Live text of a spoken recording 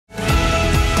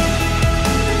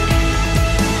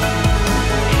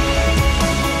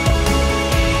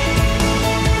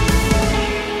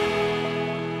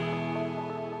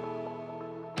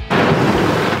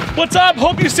What's up?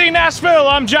 Hope you see Nashville.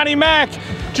 I'm Johnny Mac.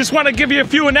 Just want to give you a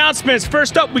few announcements.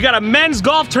 First up, we got a men's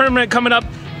golf tournament coming up.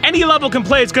 Any level can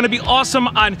play. It's going to be awesome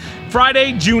on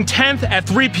Friday, June 10th at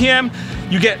 3 p.m.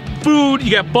 You get food, you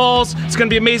get balls. It's going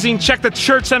to be amazing. Check the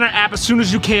Church Center app as soon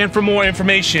as you can for more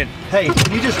information. Hey,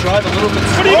 can you just drive a little bit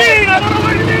slower? What do you mean? I don't know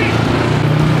what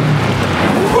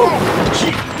you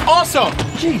mean. Also,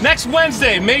 next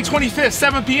Wednesday, May 25th,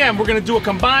 7 p.m., we're going to do a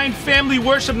combined family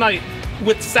worship night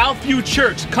with Southview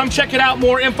Church. Come check it out.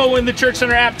 More info in the Church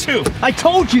Center app too. I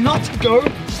told you not to go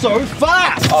so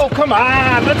fast. Oh, come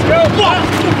on. Let's go.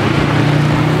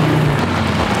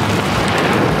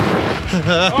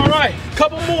 All right,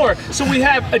 couple more. So we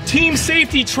have a team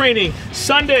safety training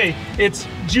Sunday. It's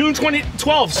June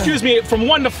 12th, from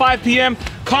 1 to 5 p.m.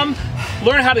 Come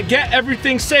learn how to get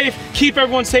everything safe, keep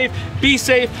everyone safe, be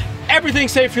safe. Everything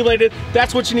safe related,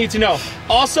 that's what you need to know.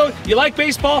 Also, you like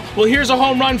baseball? Well, here's a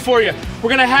home run for you.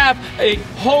 We're gonna have a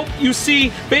Hope You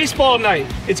See baseball night.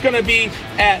 It's gonna be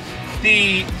at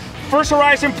the First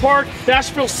Horizon Park,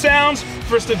 Nashville Sounds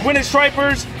versus the Gwinnett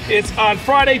Stripers. It's on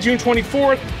Friday, June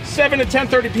 24th, 7 to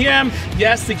 10:30 p.m.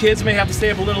 Yes, the kids may have to stay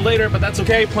up a little later, but that's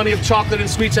okay. Plenty of chocolate and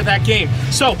sweets at that game.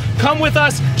 So come with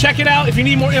us, check it out. If you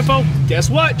need more info, guess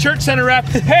what? Church Center app.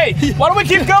 Hey, why don't we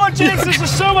keep going, James? This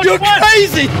is so much fun. You're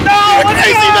crazy. No, You're let's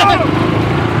crazy, go! man.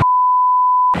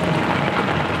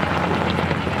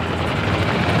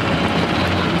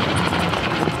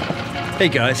 Hey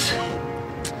guys,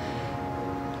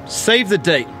 save the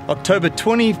date, October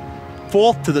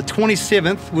 24th to the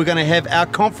 27th, we're going to have our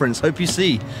conference, Hope You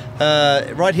See,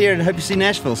 right here in Hope You See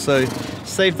Nashville. So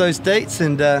save those dates,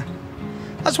 and I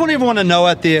just want everyone to know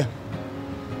out there,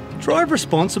 drive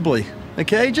responsibly,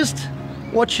 okay? Just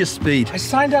watch your speed. I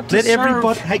signed up to let serve.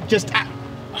 everybody, hey, just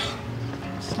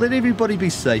let everybody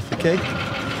be safe, okay?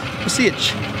 We'll see you.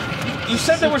 You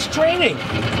said there was training.